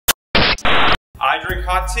I drink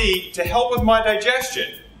hot tea to help with my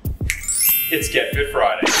digestion. It's Get Fit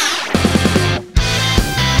Friday. It's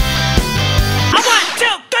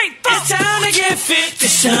time to get fit.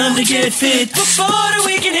 It's time to get fit. Before the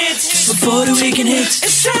weekend hits. Before the weekend hits.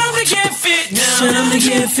 It's time to get fit now. It's time to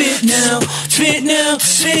get fit now. Fit now.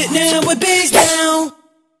 Fit now with Basedow.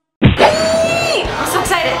 I'm so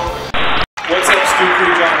excited. What's up,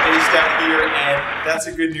 Expert John Basedow here, and that's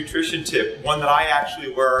a good nutrition tip, one that I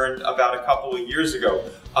actually learned about a couple of years ago.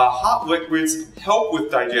 Hot liquids help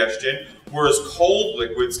with digestion, whereas cold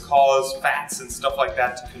liquids cause fats and stuff like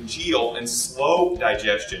that to congeal and slow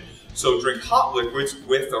digestion. So drink hot liquids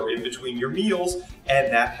with or in between your meals,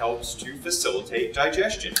 and that helps to facilitate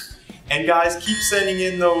digestion. And guys, keep sending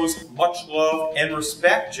in those much love and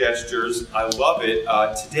respect gestures. I love it.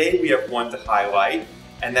 Today we have one to highlight,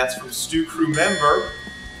 and that's from Stew Crew member,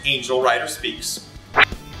 Angel Ryder Speaks.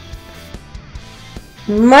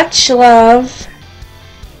 Much love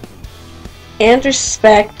and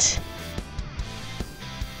respect,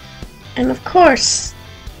 and of course,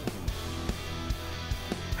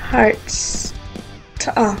 hearts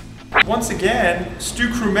to all. Once again,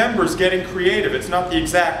 Stew Crew members getting creative. It's not the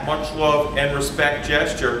exact much love and respect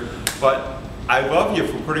gesture, but I love you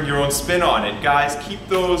for putting your own spin on it. Guys, keep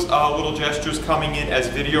those little gestures coming in as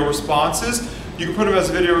video responses. You can put them as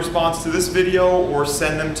a video response to this video or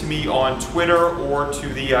send them to me on Twitter or to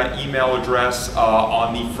the email address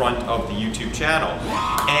on the front of the YouTube channel.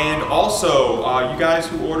 And also, you guys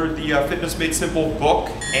who ordered the Fitness Made Simple book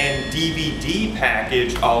and DVD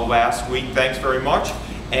package last week, thanks very much.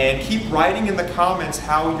 And keep writing in the comments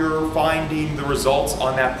how you're finding the results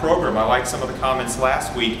on that program. I liked some of the comments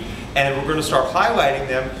last week, and we're going to start highlighting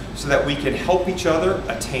them so that we can help each other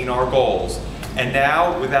attain our goals. And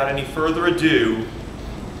now, without any further ado,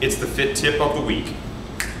 it's the Fit Tip of the Week.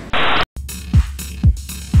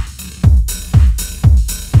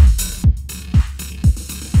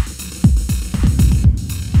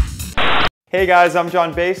 Hey guys, I'm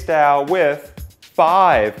John Basedow with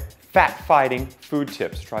 5 fat-fighting food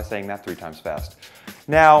tips. Try saying that 3 times fast.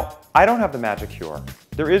 Now, I don't have the magic cure.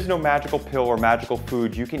 There is no magical pill or magical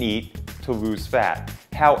food you can eat to lose fat.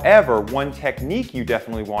 However, one technique you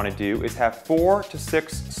definitely want to do is have 4 to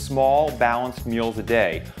 6 small, balanced meals a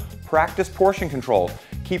day. Practice portion control.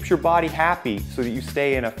 Keeps your body happy so that you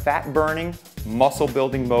stay in a fat-burning,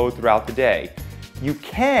 muscle-building mode throughout the day. You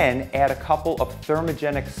can add a couple of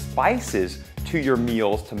thermogenic spices to your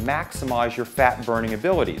meals to maximize your fat-burning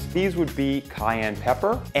abilities. These would be cayenne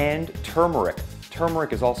pepper and turmeric.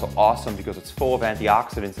 Turmeric is also awesome because it's full of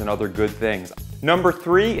antioxidants and other good things. Number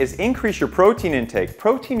 3 is increase your protein intake.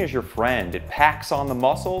 Protein is your friend. It packs on the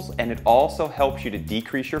muscles, and it also helps you to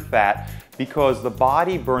decrease your fat because the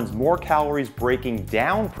body burns more calories breaking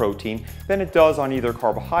down protein than it does on either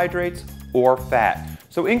carbohydrates or fat.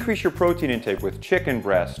 So increase your protein intake with chicken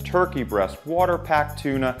breast, turkey breast, water-packed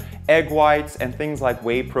tuna, egg whites, and things like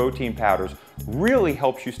whey protein powders. Really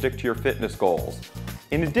helps you stick to your fitness goals.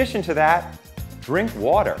 In addition to that, drink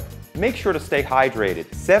water. Make sure to stay hydrated.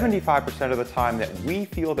 75% of the time that we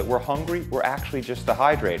feel that we're hungry, we're actually just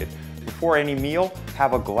dehydrated. Before any meal,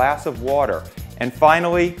 have a glass of water. And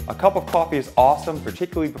finally, a cup of coffee is awesome,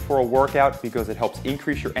 particularly before a workout, because it helps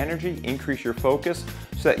increase your energy, increase your focus,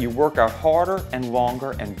 so that you work out harder and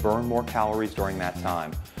longer and burn more calories during that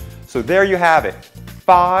time. So there you have it.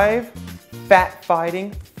 5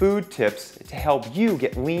 fat-fighting food tips to help you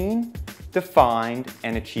get lean, defined,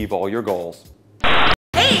 and achieve all your goals.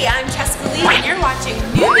 Hey, I'm Jessica Lee, and you're watching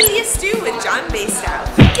New Media Stew with John Basedow.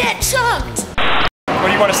 Get chunked! What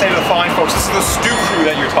do you want to say to the fine folks? This is the Stew Crew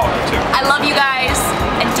that you're talking to. I love you guys,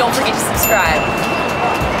 and don't forget to subscribe.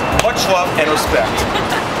 Much love and respect.